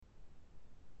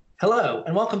Hello,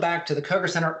 and welcome back to the Koger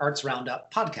Center Arts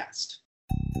Roundup podcast.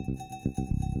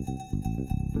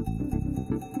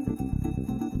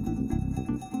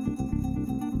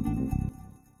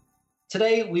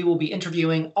 Today, we will be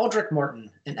interviewing Aldric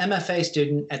Morton, an M.F.A.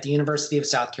 student at the University of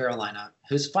South Carolina,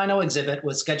 whose final exhibit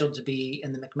was scheduled to be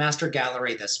in the McMaster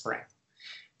Gallery this spring.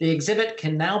 The exhibit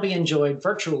can now be enjoyed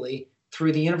virtually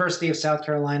through the University of South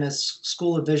Carolina's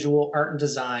School of Visual Art and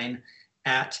Design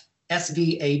at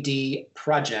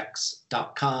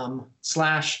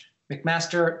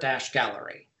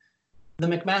svadprojects.com/McMaster-Gallery. The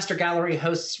McMaster Gallery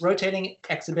hosts rotating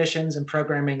exhibitions and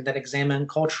programming that examine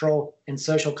cultural and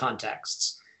social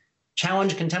contexts,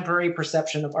 challenge contemporary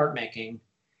perception of art making,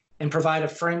 and provide a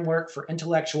framework for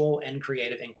intellectual and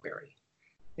creative inquiry.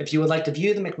 If you would like to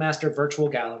view the McMaster Virtual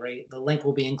Gallery, the link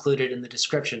will be included in the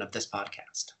description of this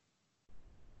podcast.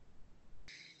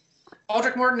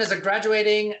 Aldric Morton is a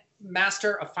graduating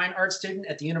Master of Fine Arts student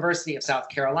at the University of South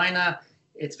Carolina.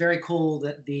 It's very cool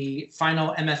that the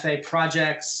final M.F.A.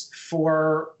 projects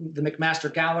for the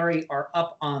McMaster Gallery are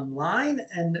up online,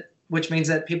 and which means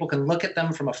that people can look at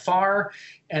them from afar.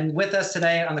 And with us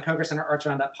today on the Koger Center Arts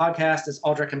Roundup podcast is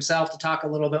Aldric himself to talk a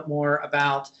little bit more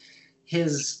about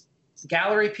his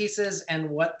gallery pieces and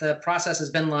what the process has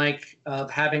been like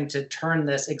of having to turn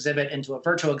this exhibit into a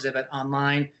virtual exhibit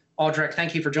online. Aldric,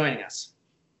 thank you for joining us.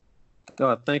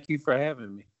 Thank you for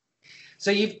having me. So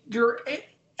your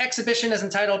exhibition is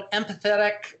entitled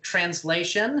Empathetic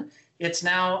Translation. It's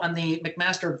now on the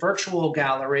McMaster Virtual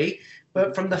Gallery.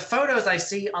 But from the photos I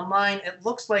see online, it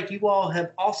looks like you all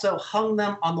have also hung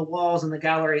them on the walls in the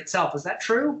gallery itself. Is that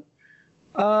true?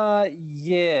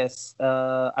 Yes.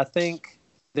 I think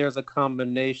there's a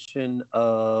combination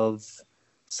of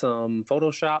some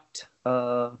photoshopped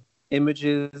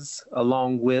images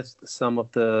along with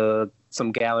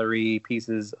some gallery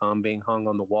pieces being hung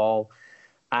on the wall.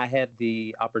 I had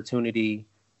the opportunity,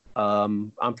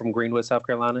 I'm from Greenwood, South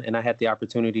Carolina, and I had the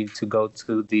opportunity to go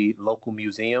to the local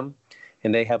museum,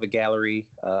 and they have a gallery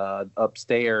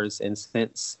upstairs. And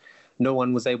since no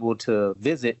one was able to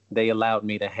visit, they allowed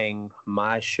me to hang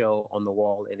my show on the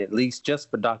wall, and at least just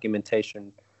for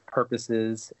documentation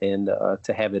purposes and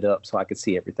to have it up so I could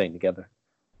see everything together.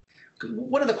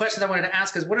 One of the questions I wanted to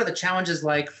ask is, what are the challenges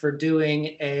like for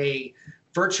doing a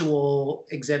virtual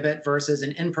exhibit versus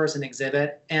an in-person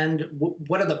exhibit? And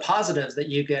what are the positives that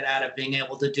you get out of being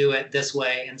able to do it this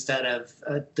way instead of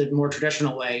the more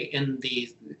traditional way in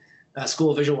the School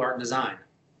of Visual Art and Design?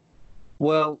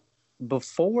 Well,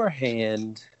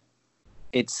 beforehand,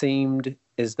 it seemed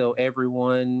as though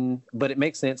everyone, but it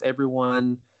makes sense,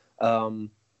 everyone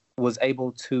was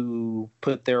able to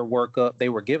put their work up. They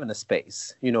were given a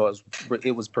space,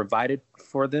 it was provided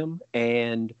for them.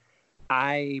 And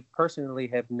I personally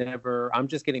have I'm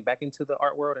just getting back into the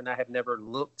art world, and I have never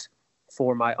looked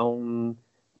for my own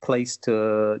place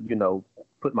to,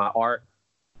 put my art.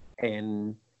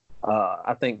 And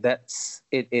I think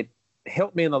it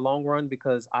helped me in the long run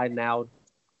because I now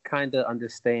kind of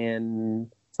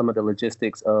understand some of the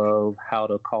logistics of how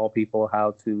to call people,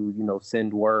 how to,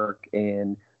 send work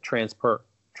and transport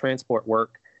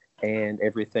work and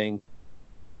everything.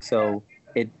 So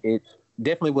it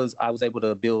definitely was, I was able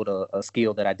to build a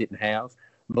skill that I didn't have,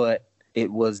 but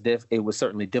it was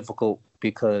certainly difficult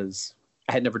because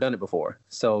I had never done it before.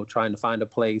 So trying to find a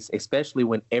place, especially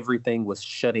when everything was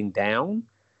shutting down,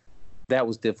 that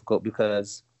was difficult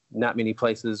because not many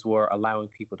places were allowing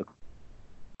people to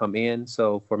come in.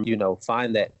 So for me,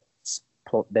 find that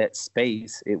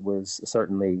space, it was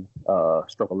certainly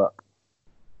struggle luck.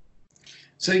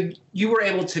 So you were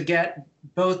able to get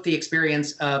both the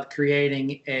experience of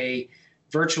creating a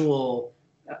virtual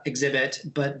exhibit,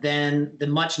 but then the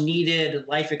much needed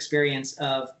life experience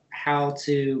of how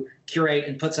to curate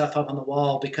and put stuff up on the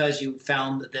wall because you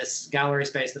found this gallery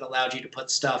space that allowed you to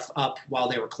put stuff up while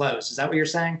they were closed. Is that what you're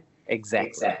saying?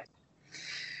 Exactly.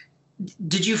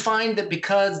 Did you find that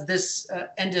because this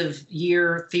end of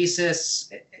year thesis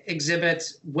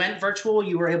exhibit went virtual,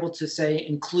 you were able to, say,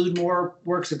 include more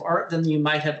works of art than you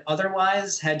might have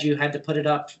otherwise had you had to put it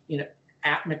up,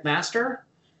 at McMaster?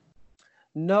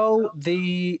 No,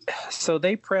 so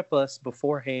they prep us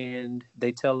beforehand.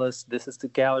 They tell us this is the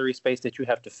gallery space that you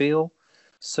have to fill.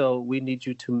 So we need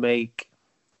you to make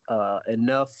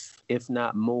enough, if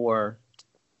not more,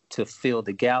 to fill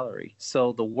the gallery.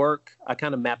 So the work, I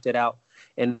kind of mapped it out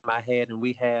in my head, and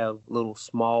we have little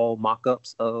small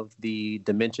mock-ups of the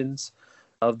dimensions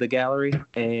of the gallery,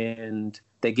 and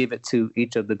they give it to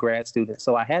each of the grad students.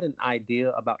 So I had an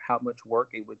idea about how much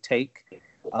work it would take.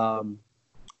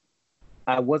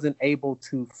 I wasn't able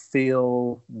to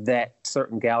fill that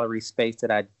certain gallery space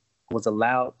that I was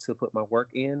allowed to put my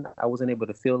work in, I wasn't able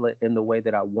to feel it in the way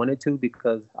that I wanted to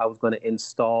because I was going to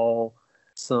install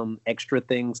some extra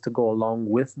things to go along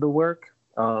with the work.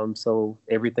 So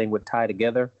everything would tie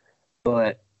together.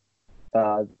 But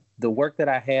the work that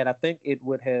I had, I think it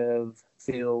would have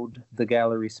filled the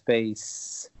gallery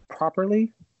space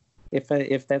properly, if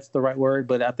that's the right word.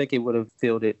 But I think it would have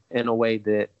filled it in a way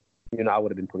that, I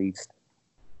would have been pleased.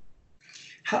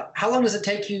 How long does it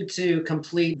take you to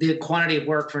complete the quantity of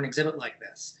work for an exhibit like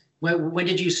this? When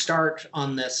did you start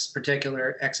on this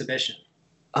particular exhibition?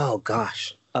 Oh,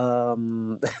 gosh.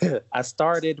 I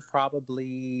started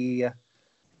probably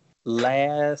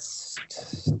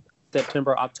last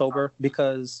September, October,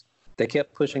 because they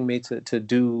kept pushing me to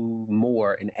do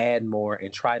more and add more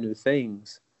and try new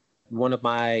things. One of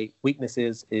my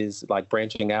weaknesses is like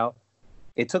branching out.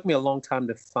 It took me a long time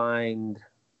to find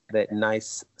that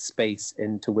nice space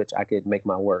into which I could make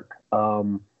my work.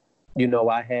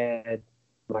 I had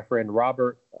my friend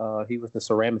Robert, he was the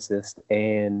ceramicist,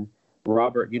 and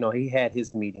Robert, he had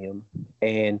his medium,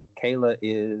 and Kayla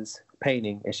is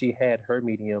painting, and she had her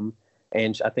medium,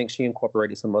 and I think she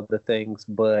incorporated some other things,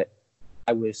 but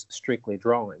I was strictly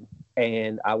drawing,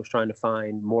 and I was trying to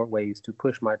find more ways to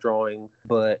push my drawing,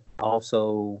 but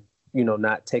also,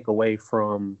 not take away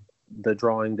from the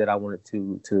drawing that I wanted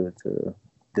to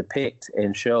depict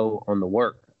and show on the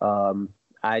work.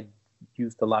 I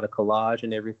used a lot of collage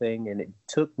and everything, and it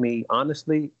took me,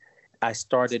 honestly, I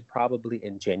started probably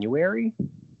in January,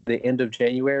 the end of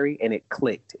January, and it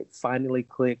clicked. It finally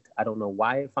clicked. I don't know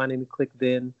why it finally clicked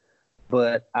then,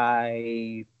 but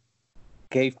I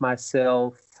gave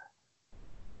myself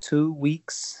 2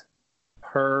 weeks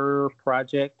per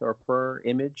project or per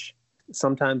image.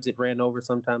 Sometimes it ran over,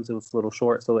 sometimes it was a little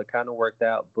short, so it kind of worked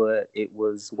out, but it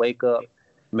was wake up,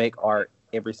 make art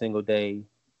every single day.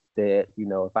 That,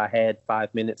 if I had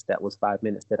 5 minutes, that was 5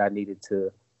 minutes that I needed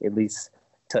to at least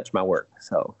touch my work.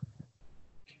 So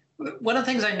one of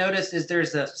the things I noticed is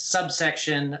there's a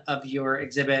subsection of your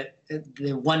exhibit,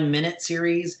 the 1 minute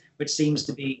series, which seems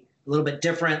to be a little bit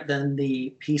different than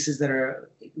the pieces that are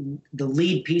the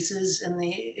lead pieces in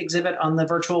the exhibit on the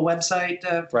virtual website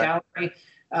gallery.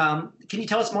 Can you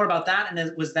tell us more about that?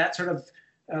 And was that sort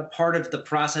of part of the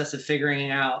process of figuring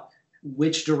out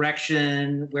which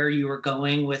direction, where you were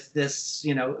going with this,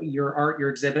 your art, your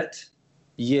exhibit?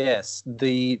 Yes,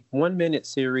 the 1 minute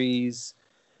series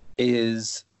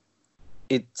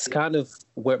it's kind of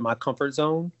where my comfort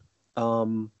zone.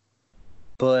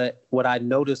 But what I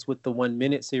noticed with the 1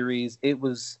 minute series, it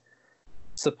was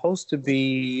supposed to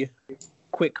be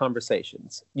quick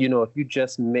conversations. If you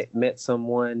just met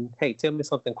someone, hey, tell me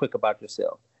something quick about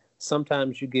yourself.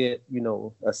 Sometimes you get,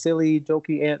 a silly,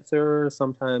 jokey answer.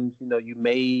 Sometimes, you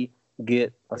may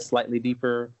get a slightly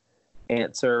deeper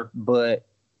answer. But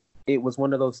it was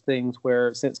one of those things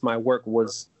where, since my work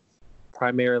was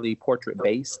primarily portrait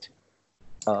based,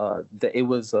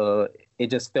 it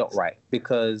just felt right,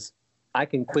 because I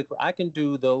can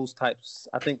do those types.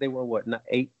 I think they were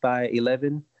 8 by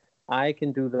 11. I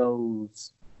can do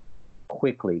those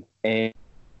quickly.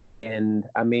 And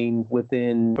I mean,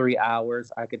 within 3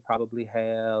 hours, I could probably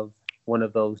have one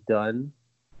of those done.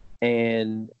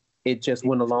 And it just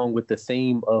went along with the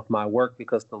theme of my work,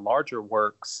 because the larger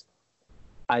works,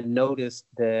 I noticed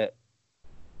that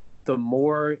the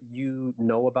more you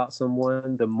know about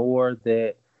someone, the more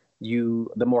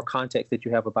context that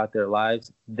you have about their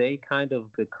lives, they kind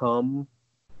of become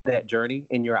that journey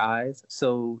in your eyes.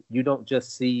 So you don't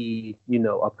just see,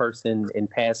 a person in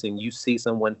passing. You see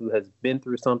someone who has been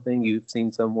through something. You've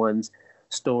seen someone's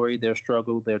story, their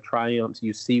struggle, their triumphs.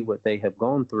 You see what they have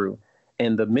gone through.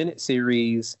 And the minute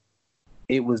series,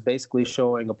 it was basically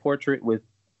showing a portrait with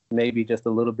maybe just a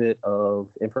little bit of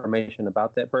information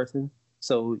about that person.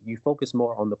 So you focus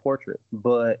more on the portrait.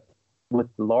 But with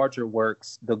the larger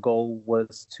works, the goal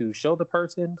was to show the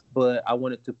person, but I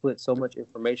wanted to put so much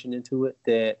information into it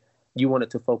that you wanted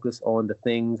to focus on the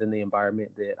things and the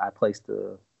environment that I placed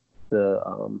the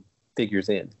figures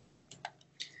in.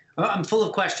 I'm full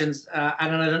of questions. I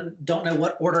don't know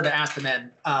what order to ask them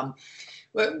in.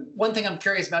 One thing I'm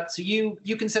curious about, so you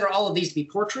consider all of these to be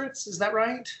portraits, is that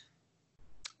right?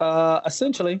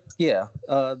 Essentially, yeah.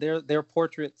 They're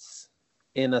portraits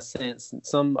in a sense.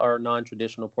 Some are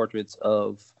non-traditional portraits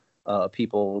of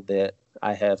people that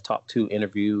I have talked to,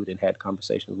 interviewed, and had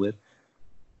conversations with.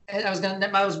 And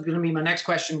that was going to be my next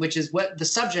question, which is what the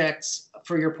subjects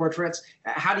for your portraits.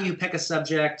 How do you pick a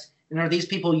subject? And are these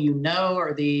people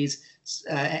Are these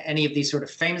any of these sort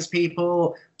of famous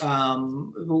people? How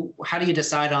do you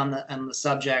decide on the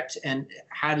subject? And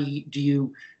how do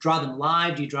you draw them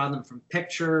live? Do you draw them from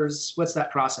pictures? What's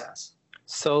that process?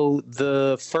 So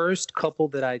the first couple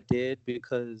that I did,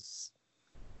 because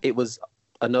it was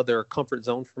another comfort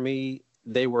zone for me,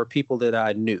 they were people that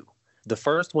I knew. The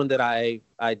first one that I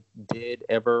did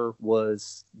ever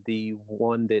was the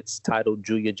one that's titled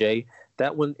Julia J.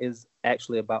 That one is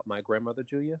actually about my grandmother,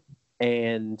 Julia.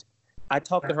 And I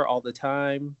talk to her all the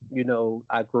time. You know,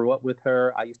 I grew up with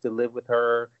her. I used to live with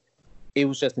her. It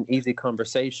was just an easy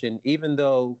conversation, even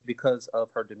though because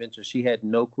of her dementia, she had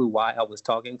no clue why I was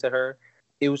talking to her.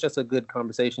 It was just a good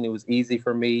conversation. It was easy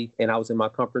for me, and I was in my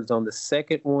comfort zone. The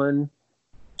second one,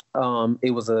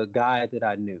 it was a guy that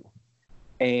I knew.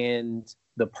 And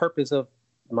the purpose of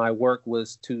my work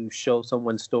was to show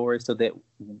someone's story so that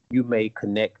you may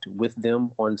connect with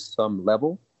them on some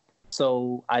level.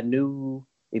 So I knew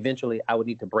eventually I would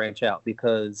need to branch out,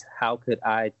 because how could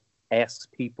I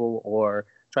ask people or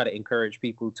try to encourage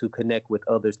people to connect with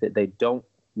others that they don't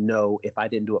know if I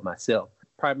didn't do it myself?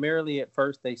 Primarily at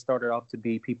first, they started off to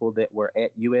be people that were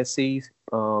at USC.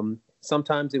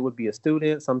 Sometimes it would be a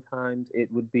student, sometimes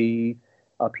it would be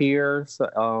a peer,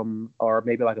 or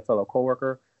maybe like a fellow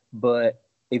coworker. But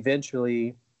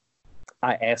eventually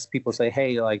I asked people, say,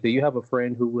 hey, like, do you have a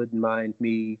friend who wouldn't mind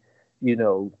me, you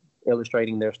know,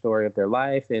 illustrating their story of their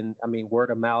life? And I mean, word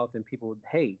of mouth, and people would,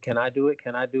 hey, can I do it?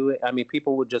 Can I do it? I mean,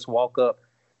 people would just walk up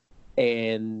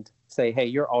and say, hey,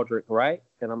 you're Aldric, right?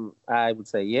 And I would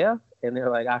say, yeah. And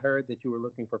they're like, I heard that you were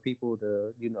looking for people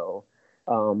to, you know,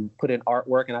 put in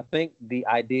artwork. And I think the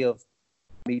idea of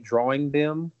me drawing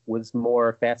them was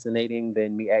more fascinating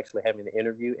than me actually having the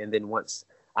interview. And then once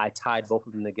I tied both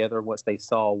of them together, once they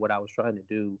saw what I was trying to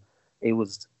do, it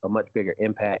was a much bigger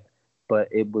impact. But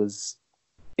it was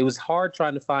hard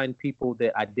trying to find people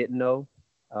that I didn't know,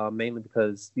 mainly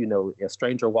because, you know, a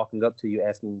stranger walking up to you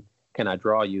asking, can I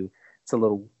draw you? It's a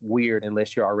little weird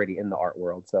unless you're already in the art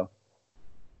world. So.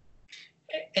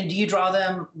 And do you draw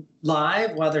them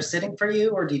live while they're sitting for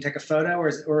you, or do you take a photo,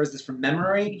 or is this from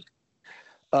memory?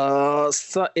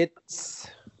 So it's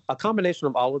a combination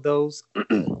of all of those.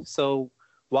 So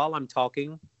while I'm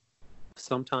talking,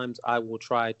 sometimes I will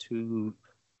try to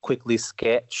quickly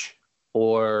sketch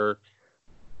or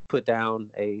put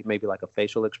down maybe like a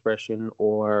facial expression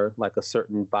or like a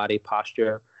certain body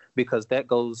posture, because that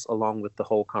goes along with the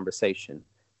whole conversation.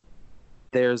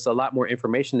 There's a lot more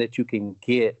information that you can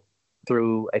get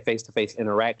through a face-to-face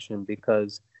interaction,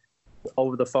 because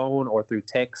over the phone or through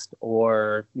text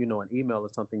or, you know, an email or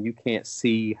something, you can't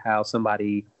see how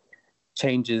somebody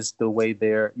changes the way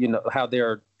you know, how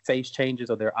their face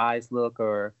changes or their eyes look,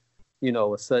 or, you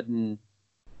know, a sudden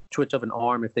twitch of an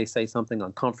arm if they say something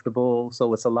uncomfortable.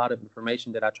 So it's a lot of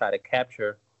information that I try to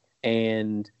capture.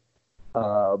 And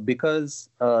because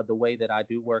the way that I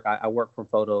do work, I work from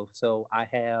photo. So I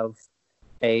have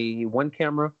one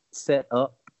camera set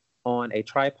up on a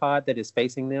tripod that is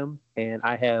facing them, and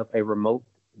I have a remote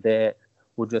that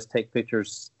will just take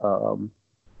pictures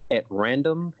at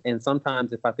random. And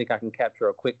sometimes if I think I can capture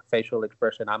a quick facial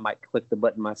expression, I might click the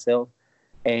button myself.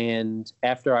 And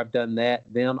after I've done that,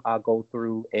 then I'll go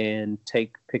through and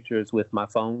take pictures with my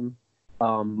phone,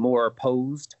 more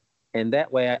posed. And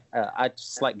that way I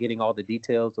just like getting all the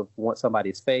details of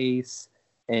somebody's face,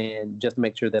 and just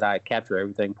make sure that I capture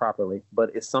everything properly.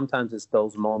 But sometimes it's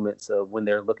those moments of when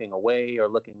they're looking away or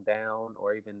looking down,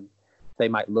 or even they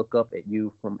might look up at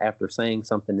you from after saying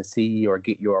something to see or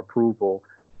get your approval.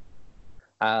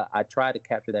 I try to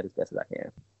capture that as best as I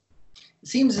can. It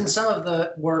seems in some of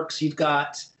the works you've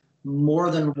got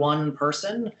more than one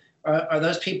person. Are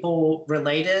those people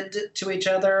related to each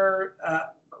other,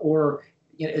 or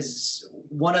you know, is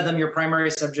one of them your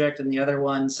primary subject and the other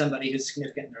one somebody who's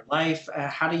significant in their life?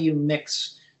 How do you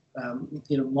mix,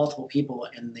 you know, multiple people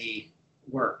in the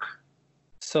work?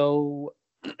 So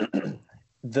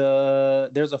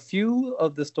there's a few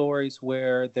of the stories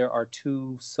where there are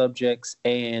two subjects,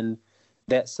 and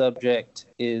that subject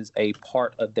is a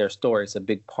part of their story. It's a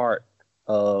big part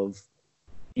of,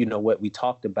 you know, what we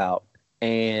talked about.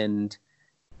 And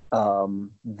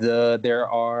there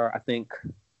are, I think,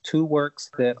 two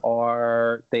works that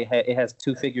it has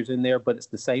two figures in there, but it's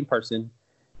the same person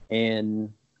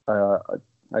in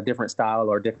a different style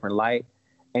or different light.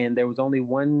 And there was only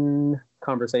one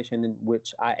conversation in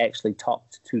which I actually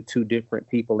talked to two different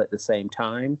people at the same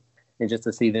time, and just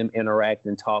to see them interact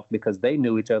and talk, because they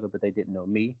knew each other, but they didn't know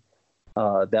me.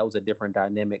 That was a different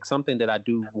dynamic, something that I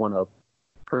do want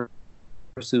to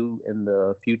pursue in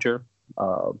the future,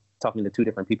 talking to two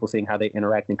different people, seeing how they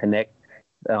interact and connect.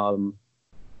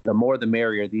 The more the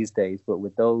merrier these days. But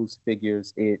with those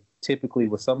figures, it typically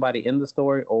was somebody in the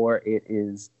story, or it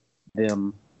is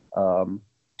them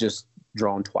just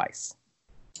drawn twice.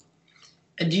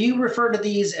 And do you refer to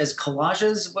these as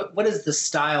collages? What is the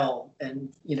style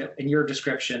and, in your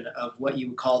description of what you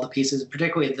would call the pieces,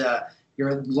 particularly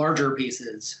your larger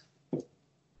pieces?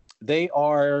 They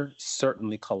are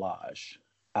certainly collage.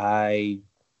 I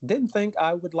didn't think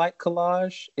I would like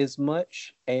collage as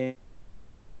much. And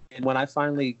when I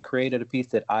finally created a piece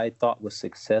that I thought was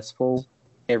successful,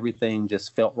 everything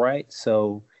just felt right.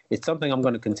 So it's something I'm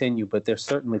going to continue, but they're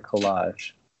certainly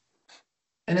collage.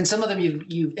 And in some of them,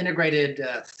 you've integrated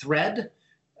thread.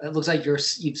 It looks like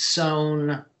you've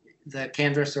sewn the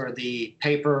canvas or the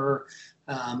paper,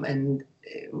 and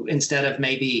instead of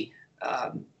maybe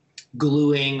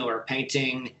gluing or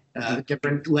painting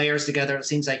different layers together, it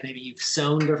seems like maybe you've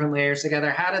sewn different layers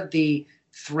together. How did the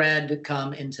thread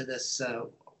come into this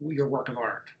your work of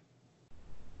art?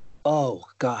 Oh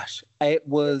gosh,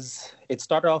 it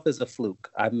started off as a fluke.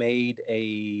 I made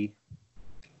a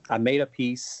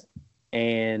piece,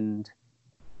 and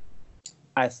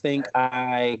I think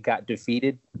I got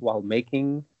defeated while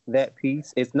making that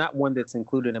piece. It's not one that's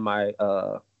included in my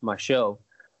my show,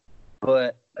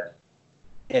 but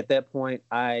at that point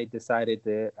I decided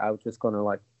that I was just going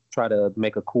to try to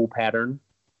make a cool pattern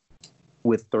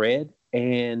with thread,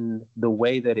 and the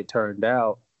way that it turned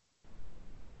out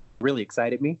really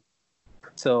excited me.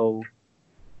 So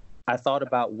I thought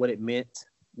about what it meant,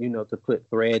 to put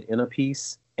thread in a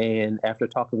piece. And after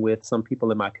talking with some people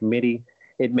in my committee,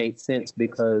 it made sense,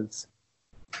 because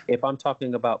if I'm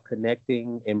talking about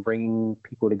connecting and bringing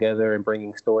people together and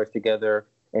bringing stories together,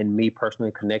 and me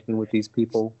personally connecting with these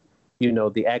people,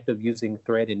 the act of using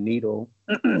thread and needle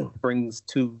brings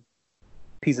two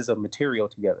pieces of material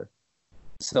together.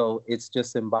 So it's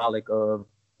just symbolic of,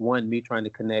 one, me trying to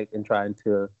connect and trying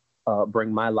to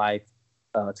bring my life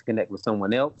to connect with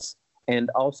someone else. And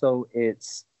also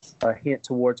it's a hint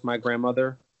towards my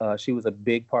grandmother. She was a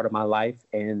big part of my life.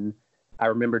 And I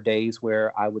remember days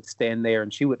where I would stand there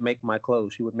and she would make my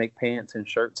clothes. She would make pants and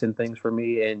shirts and things for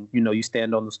me. And, you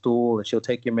stand on the stool and she'll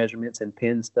take your measurements and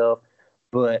pin stuff.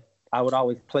 But I would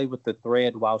always play with the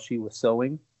thread while she was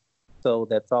sewing. So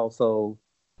that's also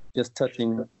just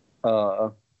touching,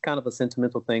 kind of a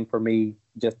sentimental thing for me,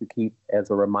 just to keep as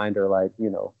a reminder,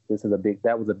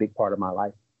 that was a big part of my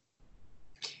life.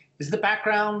 Is the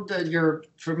background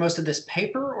for most of this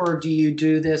paper, or do you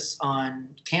do this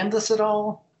on canvas at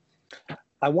all?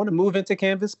 I want to move into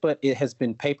canvas, but it has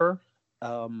been paper.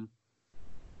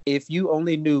 If you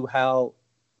only knew how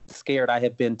scared I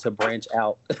have been to branch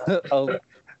out of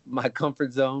my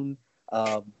comfort zone,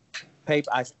 paper.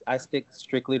 I stick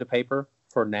strictly to paper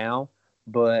for now,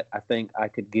 but I think I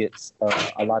could get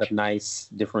a lot of nice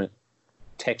different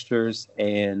textures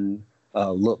and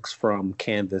looks from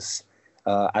canvas.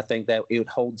 I think that it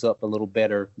holds up a little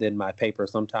better than my paper.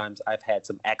 Sometimes I've had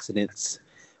some accidents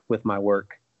with my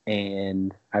work,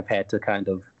 and I've had to kind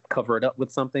of cover it up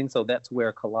with something. So that's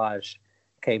where collage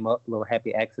came up, a little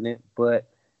happy accident. But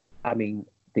I mean,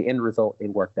 the end result, it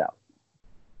worked out.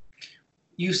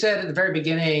 You said at the very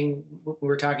beginning, we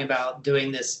were talking about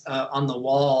doing this on the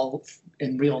wall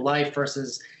in real life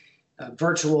versus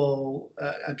virtual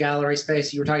a gallery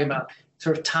space. You were talking about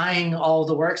sort of tying all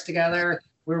the works together.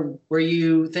 Were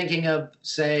you thinking of,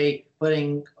 say,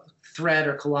 putting thread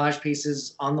or collage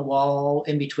pieces on the wall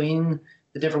in between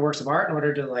the different works of art in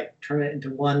order to turn it into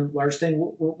one large thing?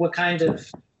 What kind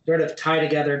of sort of tie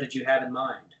together did you have in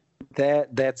mind?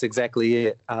 That's exactly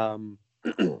it.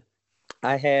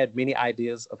 I had many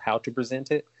ideas of how to present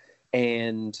it,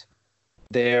 and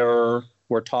there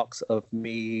were talks of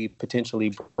me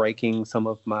potentially breaking some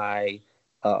of my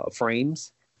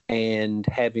frames and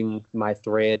having my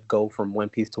thread go from one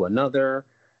piece to another.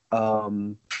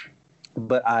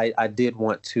 But I did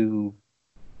want to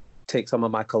take some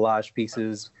of my collage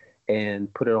pieces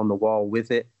and put it on the wall with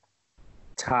it,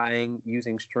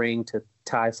 using string to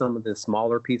tie some of the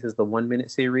smaller pieces, the 1 minute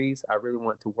series. I really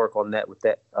want to work on that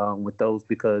with those,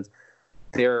 because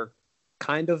they're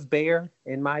kind of bare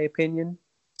in my opinion.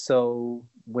 So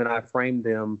when I frame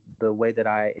them, the way that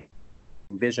I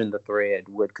envision the thread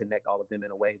would connect all of them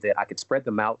in a way that I could spread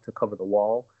them out to cover the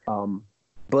wall.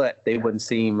 But they wouldn't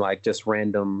seem like just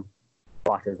random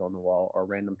blotches on the wall or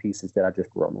random pieces that I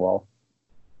just threw on the wall.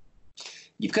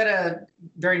 You've got a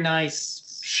very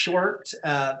nice short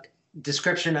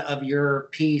description of your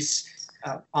piece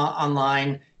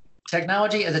online.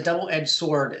 Technology is a double-edged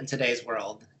sword in today's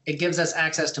world. It gives us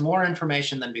access to more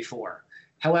information than before.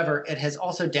 However, it has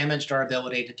also damaged our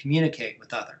ability to communicate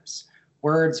with others.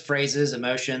 Words, phrases,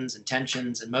 emotions,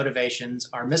 intentions, and motivations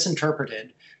are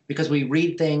misinterpreted because we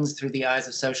read things through the eyes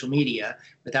of social media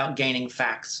without gaining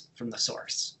facts from the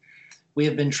source. We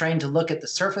have been trained to look at the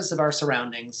surface of our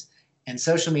surroundings and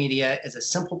social media is a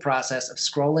simple process of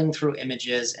scrolling through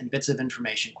images and bits of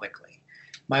information quickly.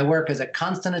 My work is a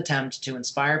constant attempt to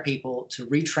inspire people to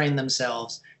retrain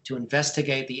themselves to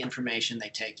investigate the information they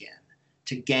take in,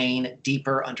 to gain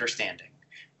deeper understanding.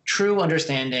 True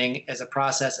understanding is a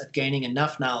process of gaining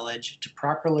enough knowledge to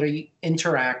properly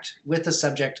interact with the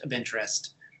subject of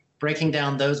interest. Breaking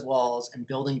down those walls and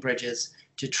building bridges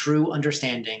to true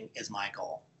understanding is my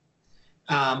goal.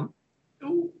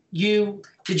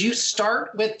 Did you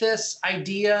start with this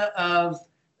idea of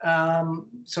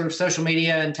sort of social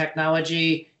media and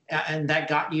technology, and that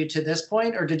got you to this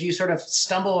point, or did you sort of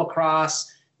stumble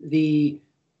across the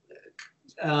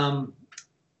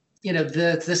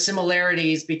the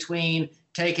similarities between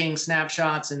taking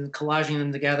snapshots and collaging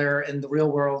them together in the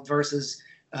real world versus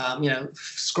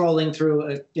scrolling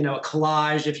through a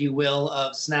collage, if you will,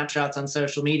 of snapshots on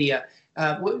social media?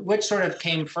 Which sort of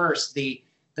came first, the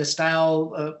style,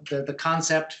 the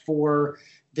concept for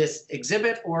this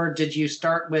exhibit, or did you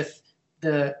start with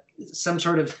some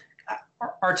sort of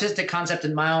artistic concept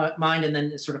in mind, and then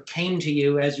it sort of came to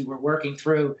you as you were working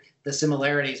through the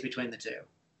similarities between the two?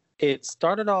 It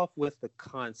started off with the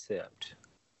concept.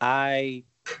 I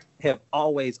have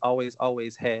always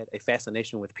had a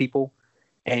fascination with people,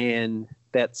 and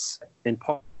that's in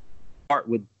part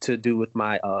to do with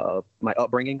my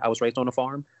upbringing. I was raised on a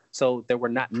farm, so there were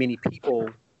not many people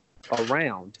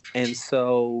around, and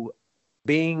so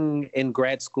being in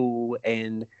grad school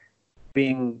and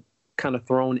being kind of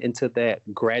thrown into that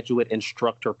graduate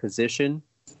instructor position,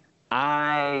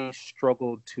 I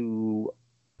struggled to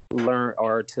learn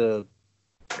or to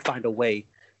find a way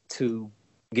to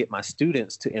get my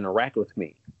students to interact with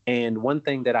me. And one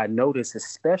thing that I noticed,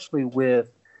 especially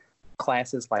with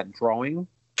classes like drawing,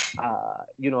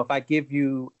 if I give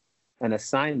you an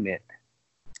assignment,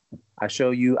 I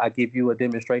give you a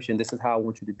demonstration, this is how I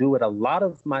want you to do it. A lot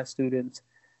of my students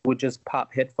would just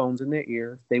pop headphones in their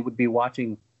ears. They would be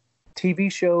watching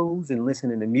TV shows and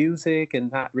listening to music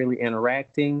and not really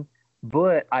interacting.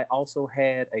 But I also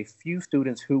had a few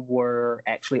students who were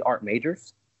actually art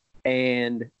majors,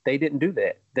 and they didn't do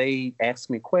that. They asked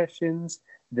me questions.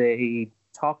 They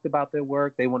talked about their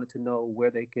work. They wanted to know where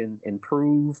they can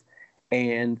improve.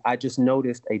 And I just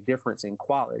noticed a difference in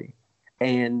quality.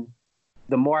 And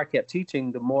the more I kept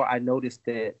teaching, the more I noticed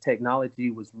that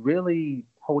technology was really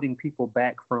holding people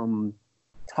back from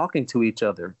talking to each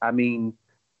other. I mean,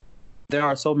 there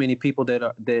are so many people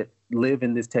that live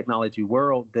in this technology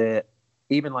world that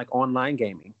even like online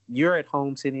gaming, you're at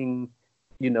home sitting,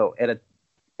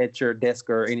 at your desk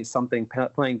or something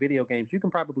playing video games. You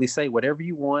can probably say whatever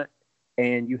you want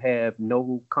and you have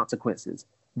no consequences.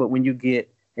 But when you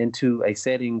get into a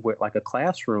setting where like a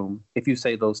classroom, if you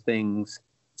say those things,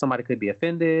 somebody could be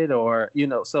offended or,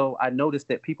 so I noticed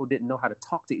that people didn't know how to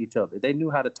talk to each other. They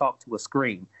knew how to talk to a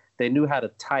screen. They knew how to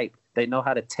type. They know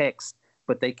how to text,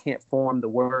 but they can't form the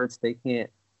words. They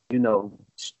can't,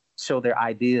 show their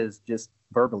ideas just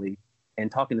verbally.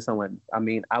 And talking to someone, I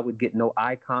mean, I would get no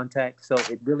eye contact. So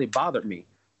it really bothered me.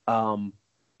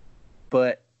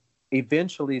 But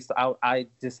eventually, so I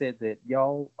just said that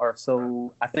y'all are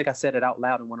so, I think I said it out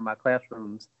loud in one of my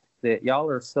classrooms, that y'all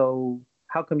are so,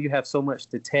 how come you have so much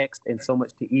to text and so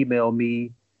much to email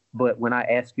me, but when I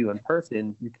ask you in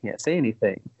person, you can't say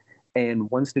anything? And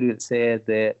one student said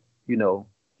that,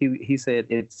 he said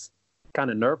it's kind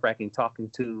of nerve-wracking talking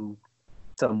to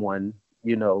someone,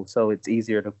 so it's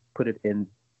easier to put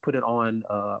it on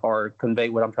or convey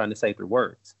what I'm trying to say through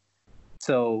words.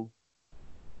 So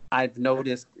I've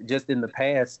noticed just in the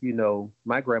past,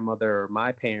 my grandmother or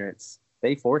my parents,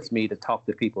 they forced me to talk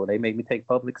to people. They made me take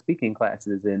public speaking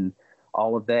classes and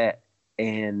all of that.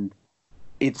 And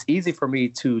it's easy for me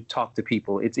to talk to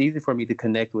people. It's easy for me to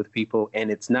connect with people. And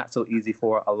it's not so easy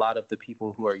for a lot of the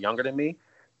people who are younger than me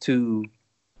to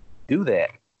do that.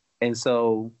 And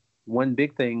so one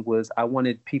big thing was I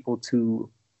wanted people to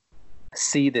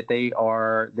see that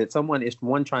someone is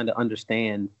trying to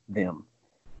understand them.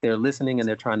 They're listening and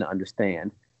they're trying to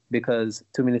understand, because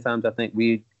too many times I think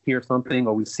we hear something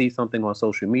or we see something on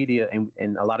social media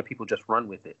and a lot of people just run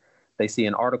with it. They see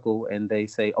an article and they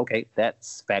say, okay,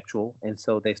 that's factual. And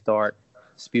so they start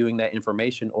spewing that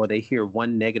information, or they hear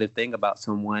one negative thing about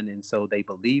someone. And so they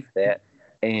believe that.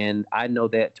 And I know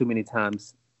that too many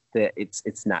times that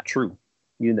it's not true.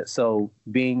 So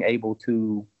being able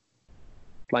to,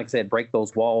 like I said, break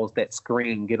those walls, that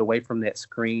screen, get away from that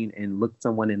screen and look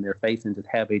someone in their face and just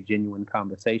have a genuine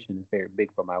conversation is very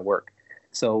big for my work.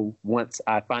 So once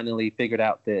I finally figured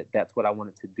out that that's what I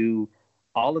wanted to do,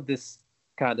 all of this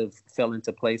kind of fell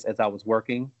into place as I was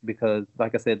working, because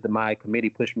like I said, my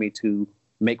committee pushed me to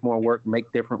make more work,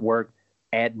 make different work,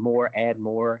 add more, add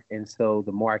more. And so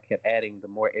the more I kept adding, the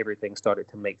more everything started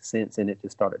to make sense and it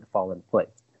just started to fall into place.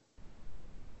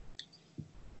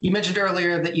 You mentioned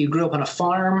earlier that you grew up on a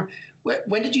farm.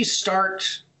 When did you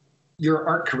start your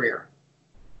art career?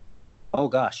 Oh,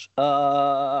 gosh.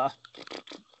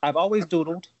 I've always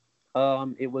doodled.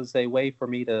 It was a way for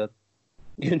me to,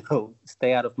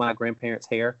 stay out of my grandparents'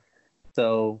 hair.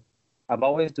 So I've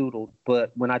always doodled.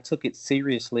 But when I took it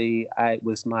seriously, it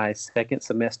was my second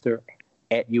semester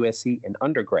at USC in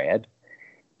undergrad.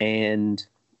 And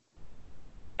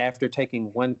after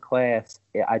taking one class,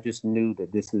 I just knew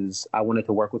that I wanted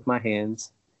to work with my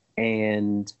hands.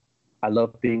 And I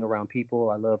love being around people.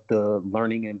 I love the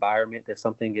learning environment. That's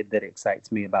something that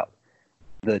excites me about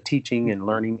the teaching and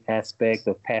learning aspect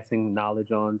of passing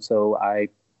knowledge on. So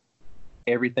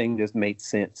everything just made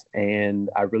sense. And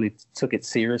I really took it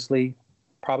seriously.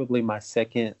 Probably my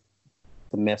second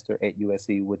semester at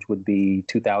USC, which would be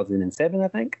 2007, I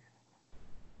think.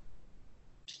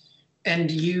 And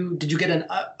did you get an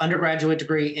undergraduate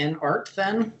degree in art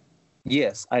then?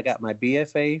 Yes, I got my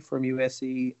M.F.A. from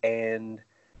USC. And,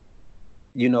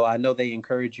 I know they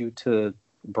encourage you to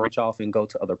branch off and go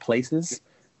to other places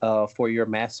for your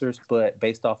master's, but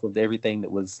based off of everything that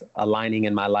was aligning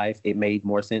in my life, it made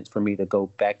more sense for me to go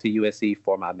back to USC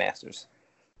for my master's.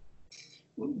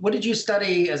 What did you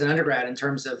study as an undergrad in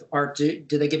terms of art? Did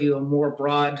they give you a more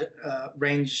broad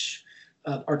range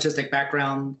of artistic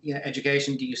background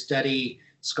education? Do you study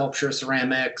sculpture,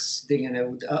 ceramics,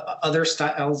 other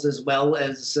styles as well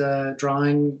as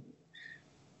drawing?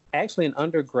 Actually, in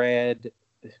undergrad,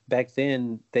 back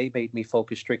then, they made me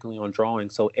focus strictly on drawing.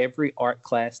 So every art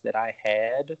class that I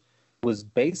had was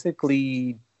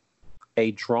basically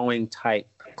a drawing type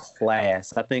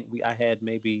class. I think I had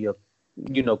maybe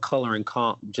color and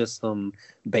comp, just some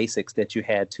basics that you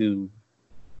had to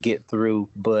get through,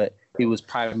 but it was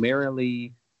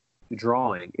primarily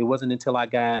drawing. It wasn't until I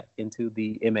got into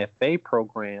the M.F.A.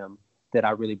 program that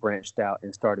I really branched out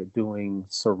and started doing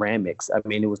ceramics. I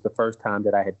mean, it was the first time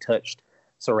that I had touched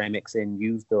ceramics and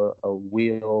used a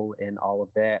wheel and all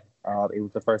of that. It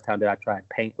was the first time that I tried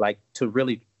paint, like to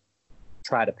really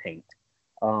try to paint.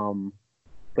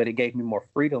 But it gave me more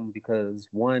freedom because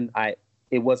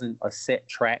it wasn't a set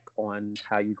track on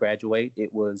how you graduate.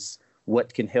 It was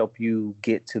what can help you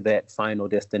get to that final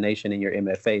destination in your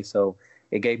M.F.A. So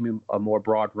it gave me a more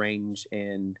broad range,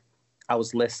 and I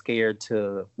was less scared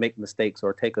to make mistakes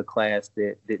or take a class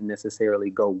that didn't necessarily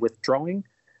go with drawing,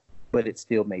 but it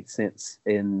still made sense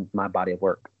in my body of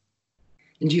work.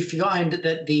 And do you find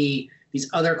that these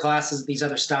other classes, these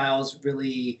other styles,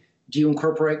 really, do you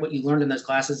incorporate what you learned in those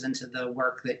classes into the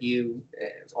work that you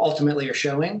ultimately are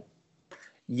showing?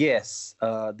 Yes,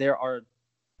 there are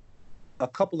a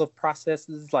couple of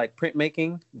processes like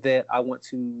printmaking that I want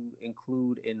to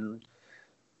include in,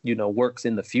 works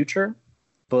in the future.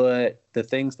 But the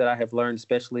things that I have learned,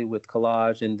 especially with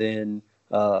collage, and then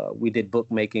we did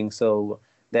bookmaking, so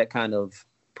that kind of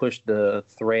pushed the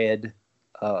thread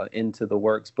into the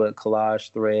works. But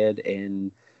collage, thread,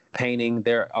 and painting,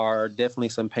 there are definitely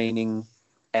some painting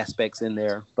aspects in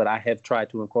there. But I have tried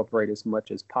to incorporate as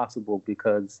much as possible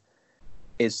because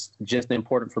it's just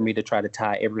important for me to try to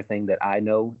tie everything that I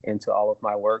know into all of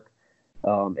my work,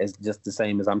 as just the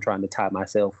same as I'm trying to tie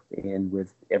myself in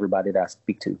with everybody that I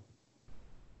speak to.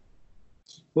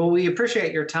 Well, we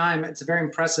appreciate your time. It's a very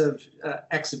impressive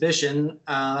exhibition.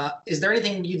 Is there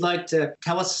anything you'd like to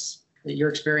tell us, your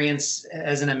experience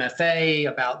as an M.F.A.,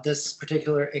 about this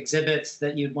particular exhibit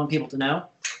that you'd want people to know?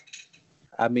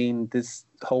 I mean, this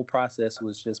whole process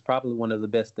was just probably one of the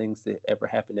best things that ever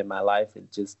happened in my life.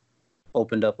 It just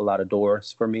opened up a lot of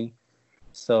doors for me.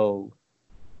 So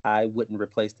I wouldn't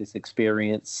replace this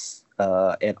experience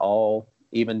at all,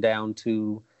 even down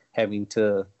to having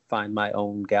to find my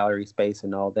own gallery space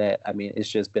and all that. I mean, it's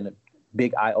just been a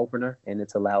big eye opener, and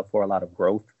it's allowed for a lot of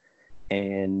growth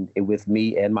with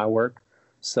me and my work.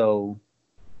 So,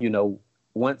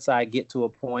 once I get to a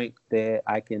point that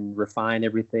I can refine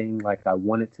everything like I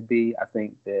want it to be, I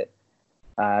think that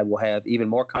I will have even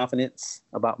more confidence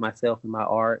about myself and my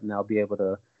art, and I'll be able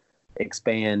to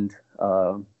expand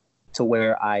to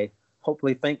where I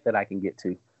hopefully think that I can get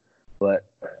to. But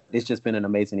it's just been an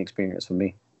amazing experience for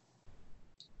me.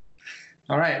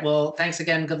 All right. Well, thanks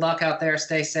again. Good luck out there.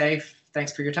 Stay safe.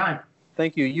 Thanks for your time.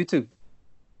 Thank you. You too.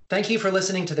 Thank you for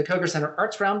listening to the Coker Center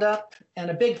Arts Roundup, and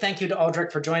a big thank you to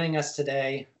Aldric for joining us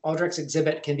today. Aldric's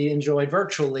exhibit can be enjoyed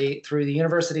virtually through the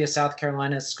University of South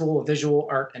Carolina's School of Visual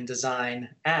Art and Design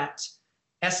at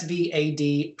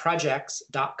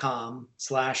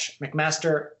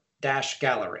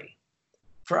svadprojects.com/McMaster-Gallery.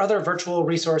 For other virtual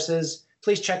resources,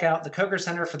 please check out the Coker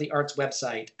Center for the Arts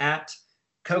website at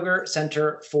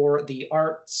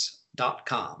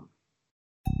KogerCenterForTheArts.com.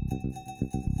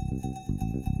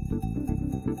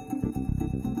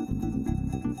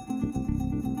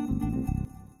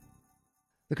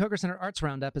 The Koger Center Arts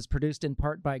Roundup is produced in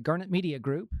part by Garnet Media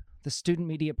Group, the student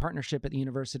media partnership at the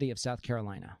University of South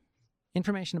Carolina.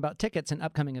 Information about tickets and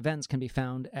upcoming events can be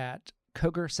found at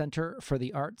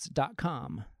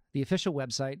KogerCenterForTheArts.com, the official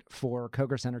website for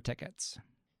Koger Center tickets.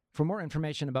 For more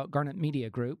information about Garnet Media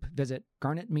Group, visit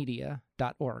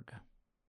garnetmedia.org.